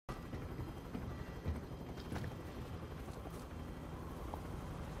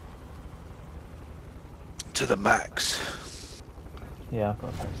to the max. Yeah, I've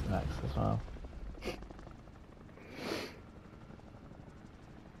got to the max as well.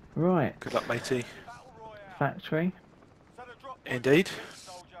 Right. Good luck, matey. Factory. Indeed.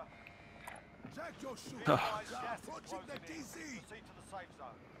 Oh.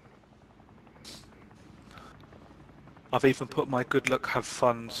 I've even put my good luck, have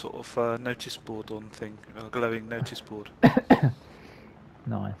fun sort of notice board on thing, a glowing notice board.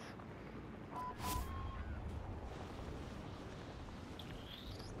 Nice.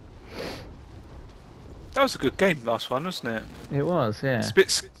 That was a good game, last one, wasn't it? It was, yeah. It's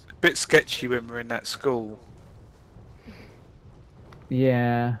a bit sketchy when we're in that school.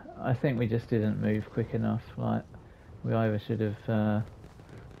 Yeah, I think we just didn't move quick enough. Like, we either should have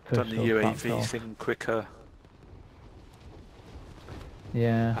pushed Done the or fucked UAV off. thing quicker.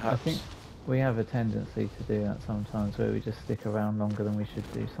 Yeah, Perhaps. I think we have a tendency to do that sometimes, where we just stick around longer than we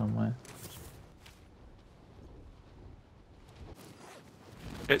should do somewhere.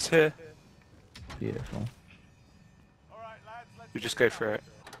 It's here. Beautiful. We just go for it.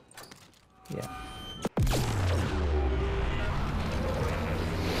 Yeah.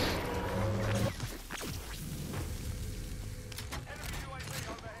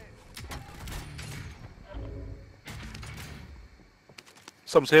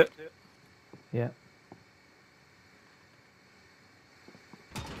 Someone's here. Yeah.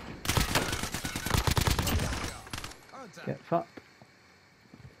 Get fucked.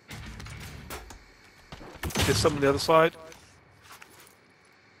 There's someone on the other side.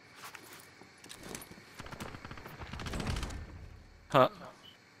 Huh.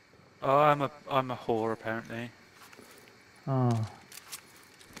 Oh, I'm a whore apparently. Oh.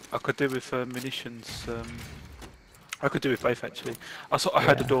 I could do with munitions. I could do with both actually. I thought I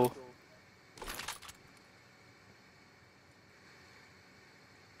heard a door.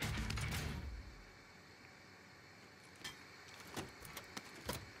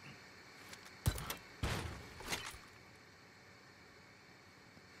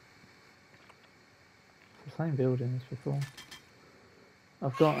 It's the same building as before.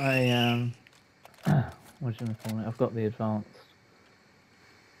 I've got a what do you call it? I've got the advanced.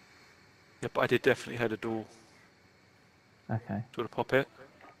 Yeah, but I did definitely heard a door. Okay. Do you want to pop it?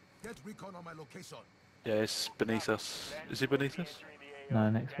 Get recon on my location. Yeah, it's beneath us. Is he beneath us? No,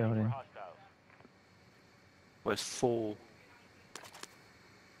 next building. Well, it's 4.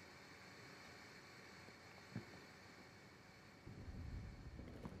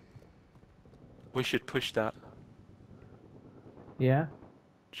 We should push that. Yeah.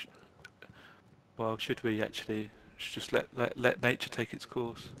 Well, should we actually? Should just let nature take its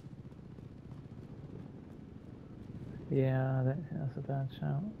course. Yeah, I don't think that's a bad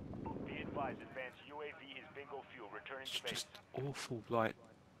shout. Be advised, advanced UAV is bingo fuel. Returning It's to base. just awful, like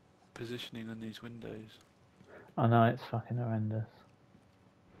positioning on these windows. I know, it's fucking horrendous.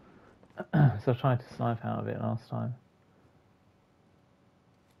 So I tried to snipe out of it last time.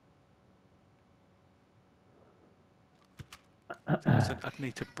 I'd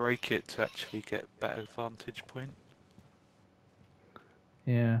need to break it to actually get better vantage point.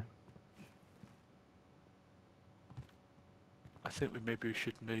 Yeah. I think maybe we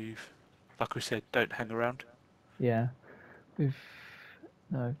should move. Like we said, don't hang around. Yeah. No,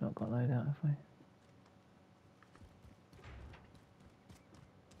 we've not got loadout, have we?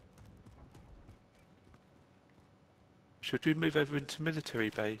 Should we move over into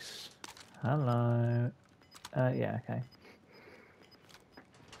military base? Hello. Yeah, okay.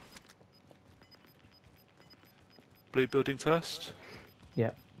 Blue building first?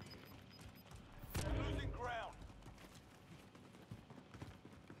 Yep. Losing ground.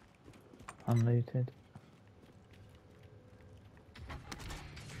 Unlooted.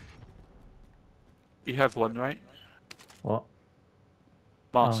 You have one, right? What?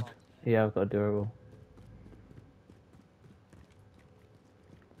 Mask. Oh, yeah, I've got a durable.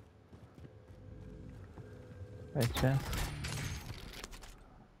 Red chest.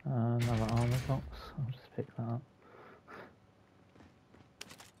 Another armor box. I'll just pick that up.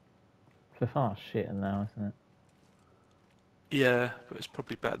 So far shit now, isn't it? Yeah, but it's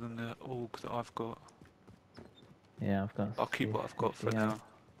probably better than the AUG that I've got. Yeah, I've got. I'll keep what I've got for 58. now.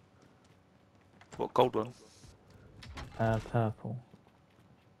 What, gold one? Purple.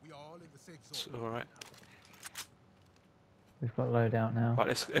 We are all in the safe It's zone. alright. We've got loadout now. Right,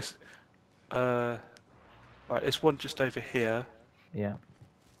 right, there's one just over here. Yeah.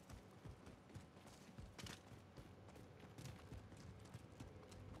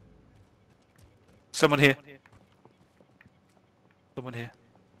 Someone here. Someone here.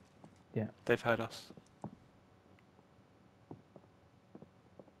 Yeah. They've heard us.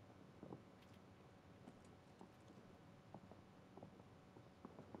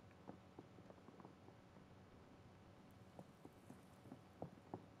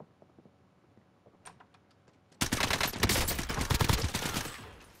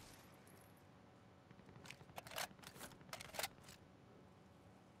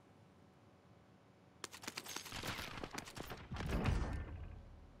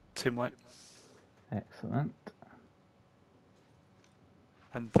 team white. Excellent.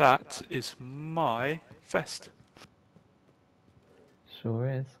 And that is my vest. Sure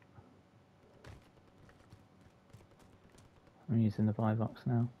is. I'm using the buy box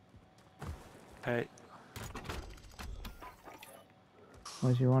now. Hey,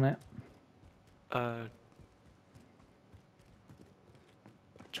 Where do you want it?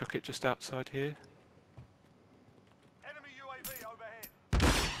 chuck it just outside here. Enemy UAV overhead.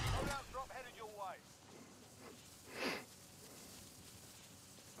 Loadout drop headed your way.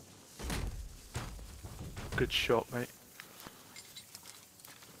 Good shot, mate.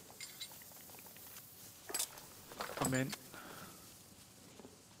 I'm in.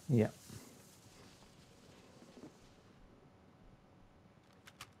 Yeah.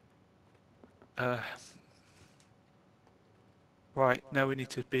 Right, now we need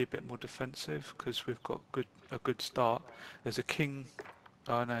to be a bit more defensive because we've got a good start. There's a king.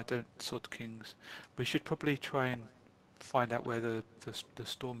 Oh no, don't sort kings. We should probably try and find out where the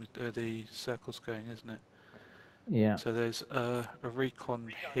storm, the circle's going, isn't it? Yeah. So there's a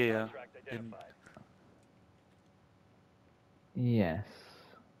recon here. Yes.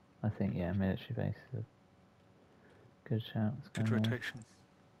 I think, yeah, military base is a good shout. It's Good going there. rotation.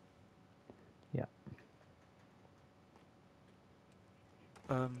 Yeah.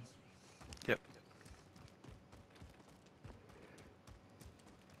 Yep.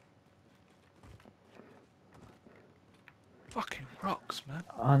 Fucking rocks, man.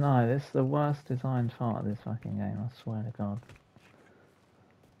 I know, this is the worst designed part of this fucking game, I swear to God.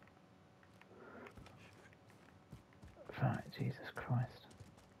 Right, Jesus Christ.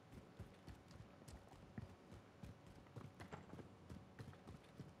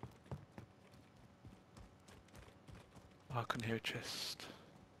 Oh, I can hear a chest.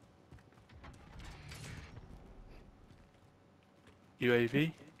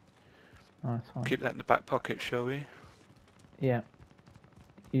 UAV. Oh, it's fine. Keep that in the back pocket, shall we? Yeah.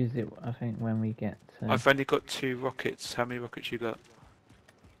 Use it, I think, when we get to... I've only got 2 rockets. How many rockets you got?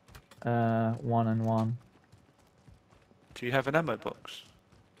 1 and 1. Do you have an ammo box?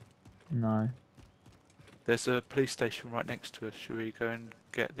 No. There's a police station right next to us. Should we go and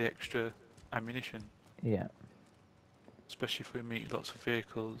get the extra ammunition? Yeah. Especially if we meet lots of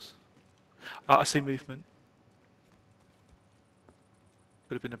vehicles. Ah, I see movement.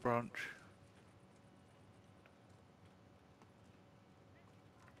 Could have been a branch.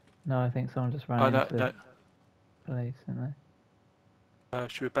 No, I think someone just ran Oh, no, into no. police, didn't they?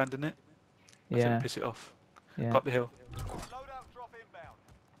 Should we abandon it? I Yeah. think piss it off. Yeah. Go up the hill. Loadout drop inbound.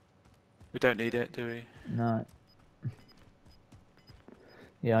 We don't need it, do we? No.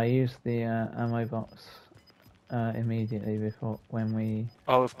 Yeah, I used the ammo box immediately before when we...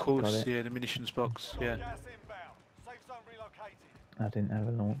 Oh, of Got course, it. yeah, the munitions box, yeah. Gas inbound. Safe zone relocated. I didn't have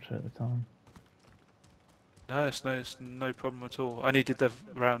a launcher at the time. No, it's no problem at all. I needed the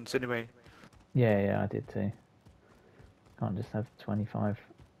rounds anyway. Yeah, I did too. Can't just have 25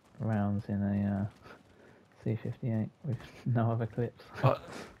 rounds in a C58 with no other clips.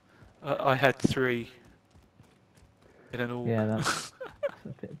 I had 3 in an all. Yeah, that's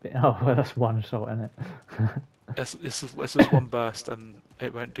a bit. Oh, well, that's one shot, isn't it? This is one burst and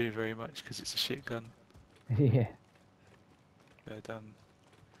it won't do very much because it's a shit gun. Yeah. They're done.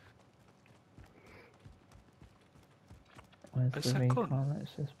 Where's Where's the that gone? recon?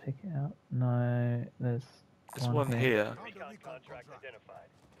 Let's just pick it up. No, there's one here. Found a Recon recon contract contract. identified.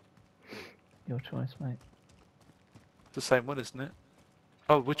 Your choice, mate. The same one, isn't it?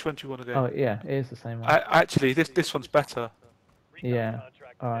 Oh, which one do you want to go? Oh, yeah, it is the same one. Actually, this one's better. Recon Yeah,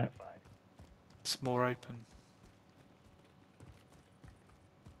 contract alright. identified. It's more open.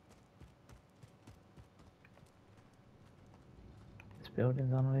 This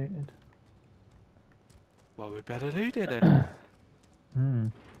building's unlooted. Well, we better loot it then. Hmm.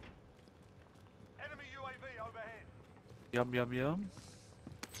 Enemy UAV overhead. Yum yum yum.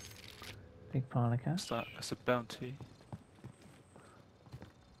 Big pile of cash. What's that? That's a bounty.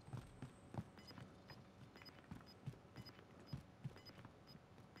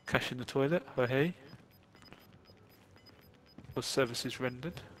 Cash in the toilet. Oh hey. For services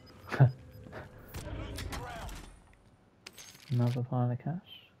rendered. Losing ground. Another pile of cash.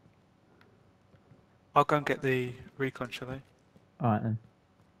 I'll go and get the recon, shall I? Alright then.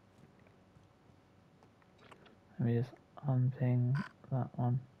 Let me just unping that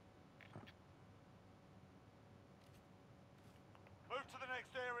one. Move to the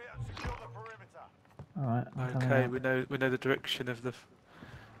next area and secure the perimeter. Alright, I'm coming Okay, out. we know the direction of the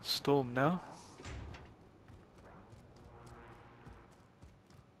storm now.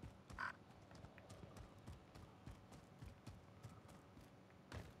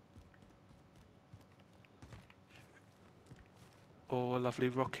 or a lovely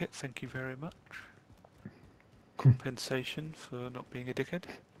rocket, thank you very much. Compensation for not being a dickhead.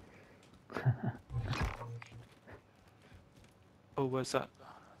 Oh, where's that?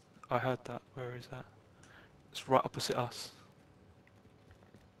 I heard that. Where is that? It's right opposite us.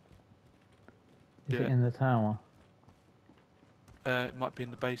 Is Yeah. it in the tower? It might be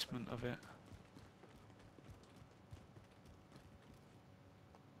in the basement of it.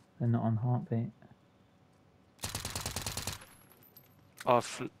 They're not on heartbeat.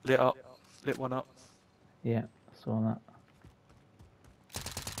 I've lit one up. Yeah, saw that.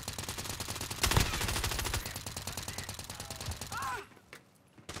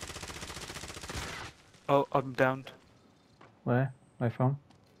 Oh, I'm downed. Where? Where from?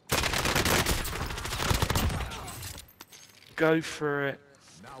 Go for it.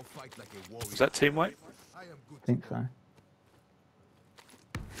 Now fight like a warrior. Is that team wipe? I am good I think to so.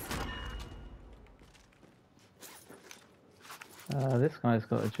 go. This guy's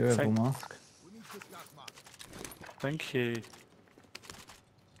got a durable Thank- mask. We need this gas mask. Thank you.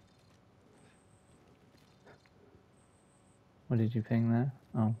 What did you ping there?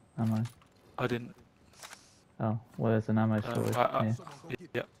 Oh, ammo. I didn't. Oh, well, there's an ammo storage here. Someone go get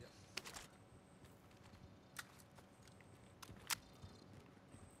Yep.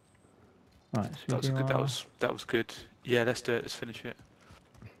 Right, should That we was do good. our... That was good. Yeah, let's do it. Let's finish it.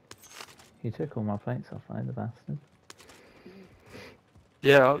 He took all my plates off, though, the bastard.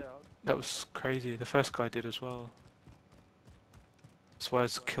 Yeah, that was crazy. The first guy did as well. That's why I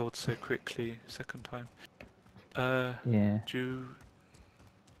was killed so quickly second time. Yeah.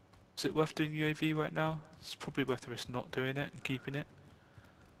 Is it worth doing UAV right now? It's probably worth the risk not doing it and keeping it.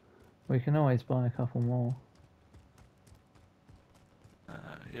 We can always buy a couple more.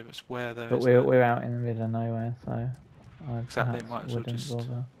 Yeah, but it's where though. But isn't it? we're out in the middle of nowhere, so I Exactly, perhaps might as well wouldn't just-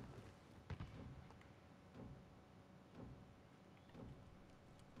 bother.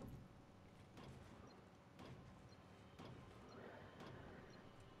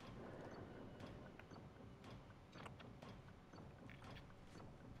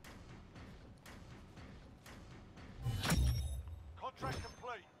 Contract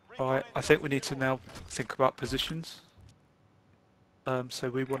complete. Alright, I think we need to now think about positions. So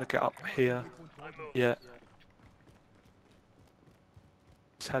we want to get up here. Yeah.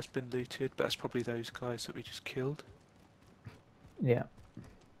 This has been looted, but that's probably those guys that we just killed. Yeah.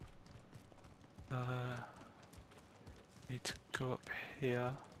 Need to go up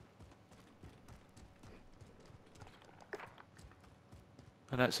here.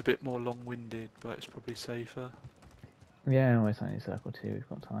 I know it's a bit more long-winded, but it's probably safer. Yeah, it's only circle 2, we've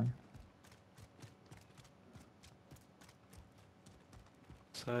got time.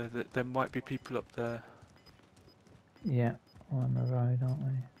 So there might be people up there. Yeah, we're on the road, aren't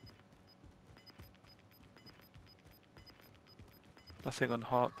we? Nothing on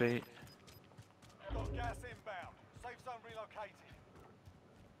heartbeat. Got gas inbound. Safe zone relocated.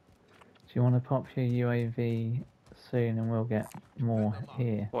 Do you want to pop your UAV soon and we'll get more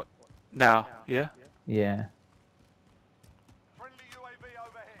here? Now, yeah? Yeah. Friendly UAV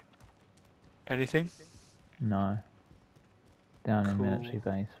overhead. Anything? No. Down in Cool. military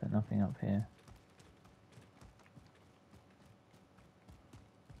base, but nothing up here.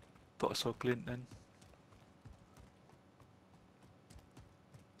 Thought I saw glint then.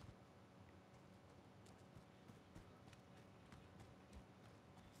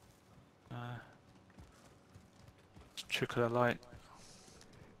 Just trickle of light.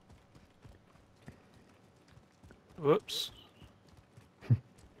 Whoops.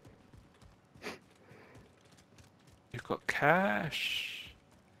 You've got cash.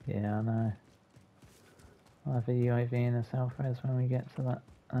 Yeah, I know. I'll have a UAV in a self-res when we get to that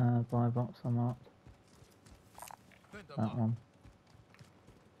buy box I marked. That one.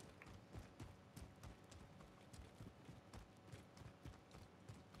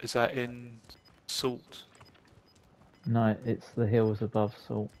 Is that in salt? No, it's the hills above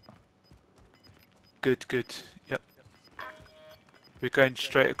Salt. Good, good. Yep. We're going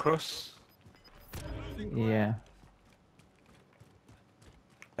straight across. Yeah.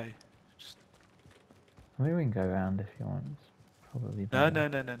 Okay. Just... I mean, we can go around if you want. It's probably No, better.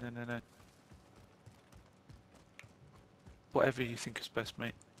 no. Whatever you think is best,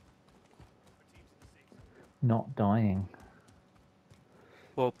 mate. Not dying.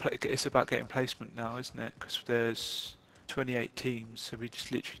 Well, it's about getting placement now, isn't it? Because there's 28 teams, so we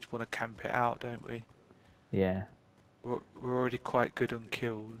just literally want to camp it out, don't we? Yeah. We're already quite good on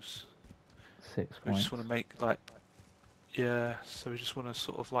kills. 6 We points. just want to make like, yeah. So we just want to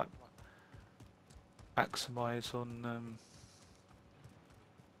sort of like maximise on.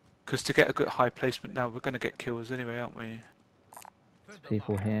 Because to get a good high placement now, we're going to get kills anyway, aren't we? There's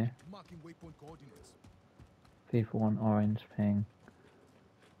people here. Marking waypoint coordinates. People want orange ping.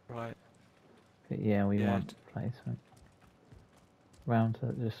 Right. But yeah, we Yeah. want placement.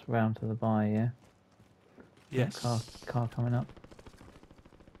 Just round to the buy, yeah? Yes. Car coming up.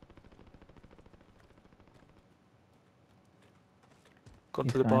 Gone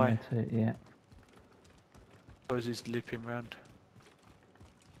He's to the going buy. there too, yeah. Suppose he's looping round.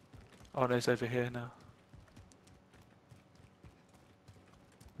 Oh no, he's over here now.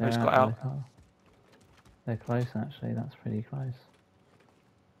 They're he's got of the out. car. They're close actually, that's pretty close.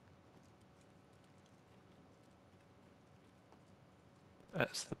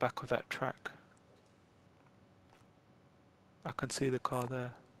 That's the back of that track. I can see the car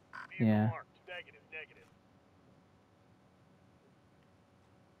there. Yeah. Negative, negative.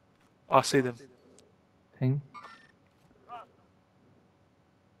 I see them. Ping?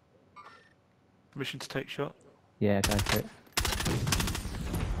 Permission to take shot. Yeah, go for it.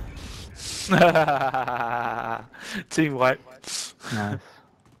 Team wipe. Nice.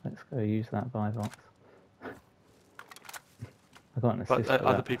 Let's go use that buy box. I got an But assist for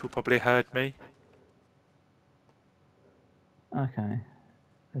other that. people probably heard me. Okay.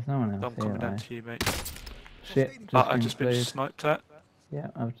 There's no one else I'm here coming down though. to you, mate. Shit, I been just been glued. sniped at. Yeah,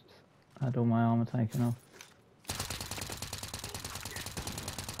 I've just had all my armour taken off.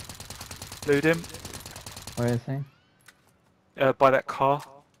 Glued him. Where is he? By that car.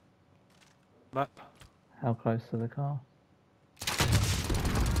 Map. How close to the car?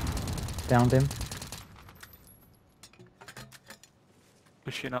 Downed him.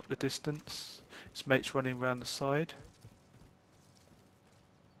 Pushing up the distance. His mate's running round the side.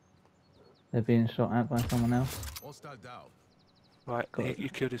 They're being shot at by someone else. Hostile down. Right, Got it. you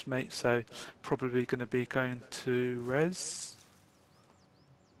killed his mate, so probably going to be going to res.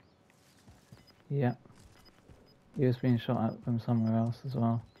 Yeah. He was being shot at from somewhere else as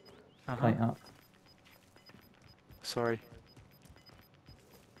well. Plate up. Sorry.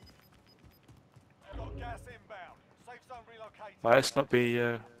 Got gas inbound. Safe zone relocated. Right, let's not be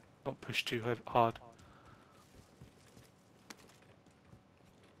not push too hard.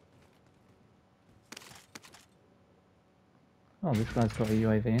 Oh, this guy's got a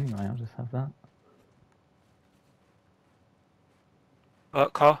UAV anyway, I'll just have that.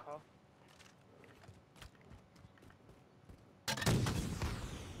 Car.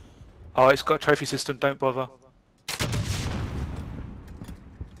 Oh, it's got a trophy system, don't bother.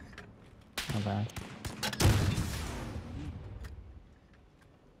 Not bad.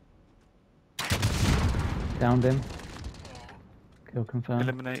 Downed him. Kill confirmed.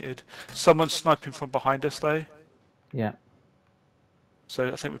 Eliminated. Someone's sniping from behind us though, Yeah. so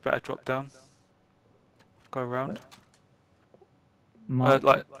I think we better drop down. Go around. Mark, I've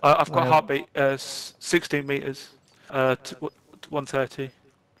got where- a heartbeat, 16 meters, 130.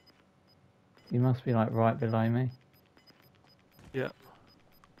 you must be like right below me. Yeah.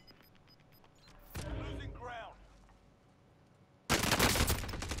 Losing ground.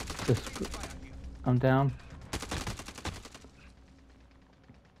 Just, I'm down.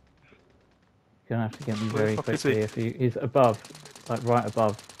 You're gonna have to get me Where the very fuck is quickly he? if he's above, like right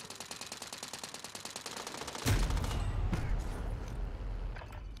above.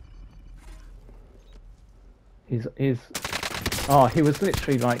 Oh, he was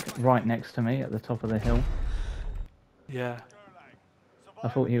literally like right next to me at the top of the hill. Yeah. I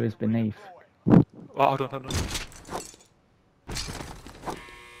thought he was beneath. Oh, hold on. Fight's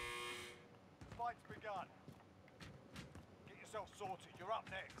begun. Get yourself sorted. You're up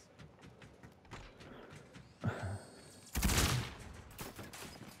next.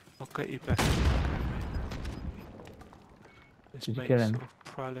 I'll get you back. This Did you mate's kill him? sort of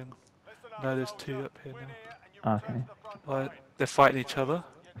prowling. No, there's two up here now. Okay. They're fighting each other.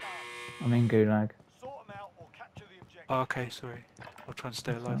 I'm in Gulag. Sort them out or capture the objective. Oh, okay, sorry. I'll try and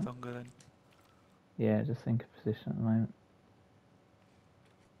stay That's alive alright. longer then. Yeah, just think of position at the moment.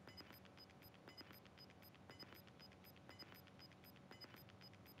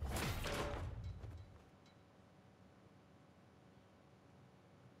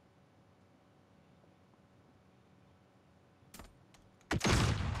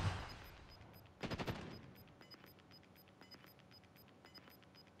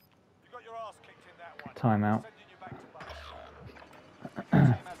 You got your ass kicked in that one. Timeout. Sending you back to base. Team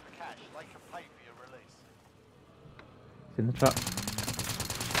has the cash. They can pay for your release. It's in the truck.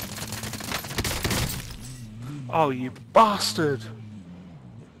 Oh, you bastard!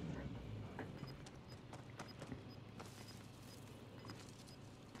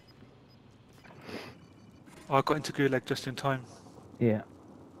 Oh, I got into Gulag just in time. Yeah.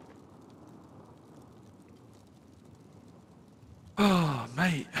 Oh,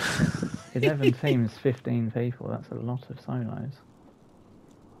 mate. 11 teams, 15 people. That's a lot of solos.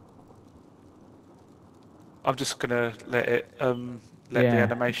 I'm just gonna let it let the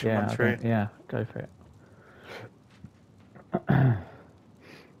animation run I through. think, yeah, go for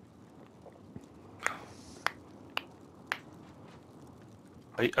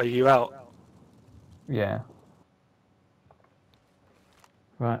it. Are you out? Yeah.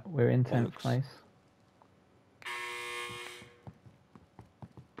 Right, we're in 10th Bollocks. place.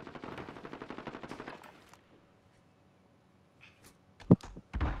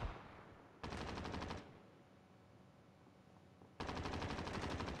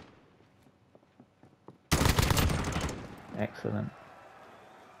 Excellent.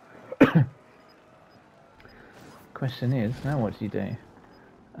 Question is, now what do you do?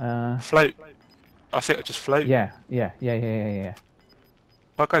 Float. I think I just float. Yeah. If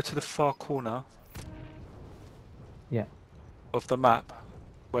I go to the far corner Yeah, of the map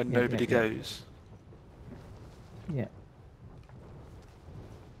where Yeah, nobody yeah. goes, yeah.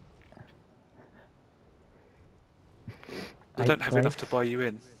 I don't have enough to buy you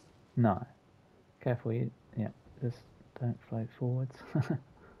in. No. Careful, you. Yeah, just don't float forwards. Right.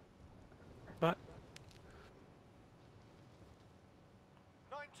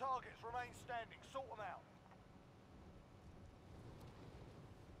 9 targets remain standing. Sort them out.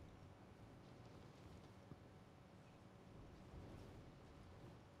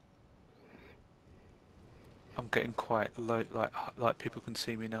 I'm getting quite low, like people can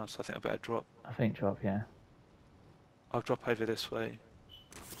see me now, so I think I better drop. I think drop, yeah. I'll drop over this way.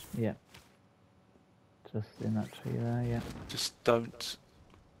 Yeah. Just in that tree there, yeah. Just don't.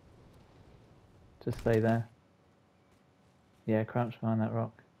 Just stay there. Yeah, crouch behind that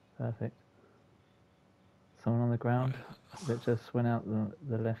rock. Perfect. Someone on the ground that just went out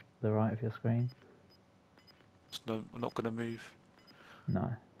the left, the right of your screen? No, I'm not gonna move.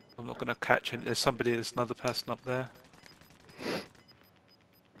 No. I'm not gonna catch it. There's another person up there.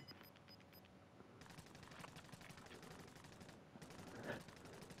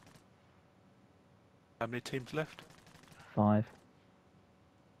 How many teams left? 5.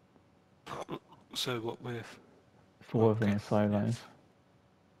 So what with? 4 of them Okay, are solos. yes.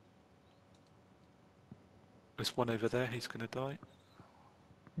 There's one over there, he's gonna die.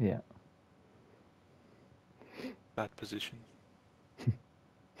 Yeah. Bad position.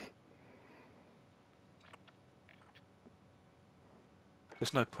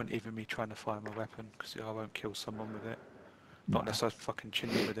 There's no point even me trying to fire my weapon, because I won't kill someone with it. Not unless I fucking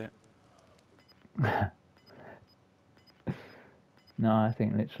chin you with it. No, I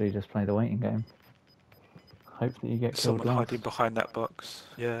think literally just play the waiting game. Hope that you get There's killed someone last. hiding behind that box.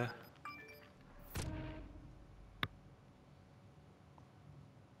 Yeah.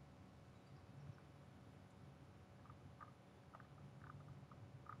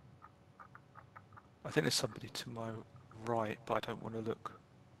 I think there's somebody to my right, but I don't want to look.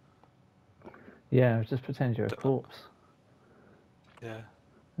 Yeah, just pretend you're a corpse. Yeah.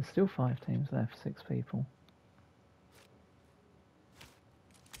 There's still 5 teams left, 6 people.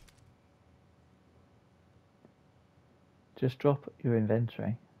 Just drop your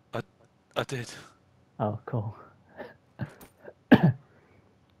inventory. I did. Oh, cool.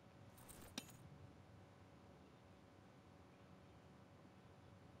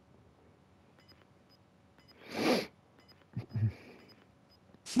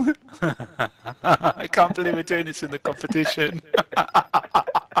 I can't believe we're doing this in the competition.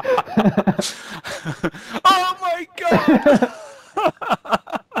 Oh my god!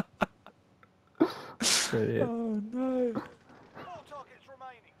 Brilliant. Oh no. 4 targets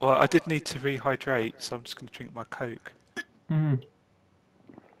remaining. Well, I did need to rehydrate, so I'm just going to drink my Coke. Mm.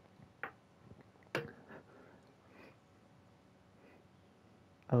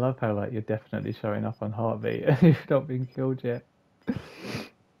 I love how like you're definitely showing up on Heartbeat and you've not been killed yet.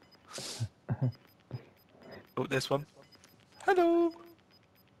 Oh, there's one. Hello!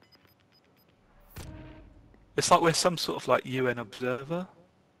 It's like we're some sort of like UN observer.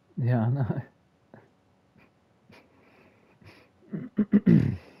 Yeah, I know.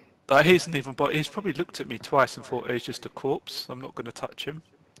 Like, he isn't even, but he's probably looked at me twice and thought he's just a corpse. I'm not going to touch him.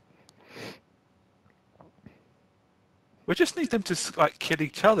 We just need them to like kill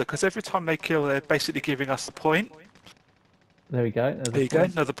each other, because every time they kill, they're basically giving us a point. There we go. There you go,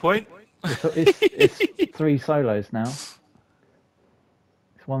 another point. It's 3 solos now. It's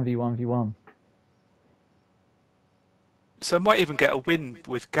 1v1v1. So I might even get a win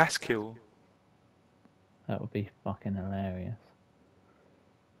with gas kill. That would be fucking hilarious.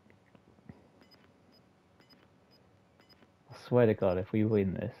 I swear to God, if we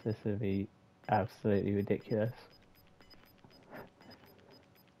win this, this would be absolutely ridiculous.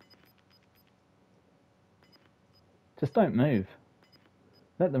 Just don't move.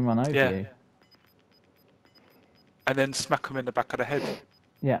 Let them run over Yeah. you. And then smack them in the back of the head.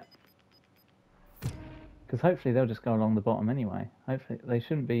 Yeah. Because hopefully they'll just go along the bottom anyway. Hopefully they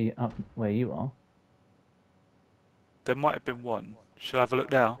shouldn't be up where you are. There might have been one. Shall I have a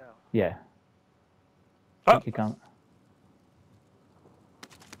look now? Yeah. Oh. Take your gun.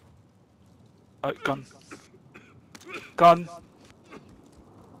 Oh, gun. Gun.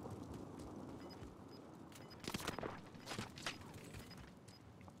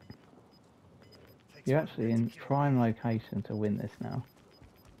 You're actually in prime location to win this now.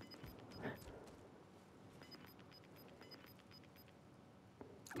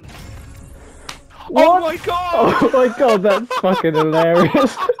 Oh my god! Oh my god, that's fucking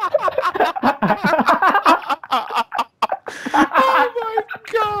hilarious. Oh my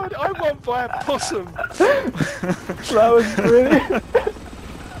god! I won by a possum! That was brilliant.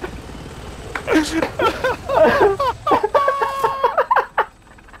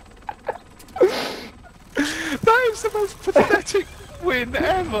 That is the most pathetic win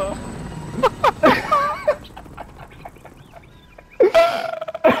ever!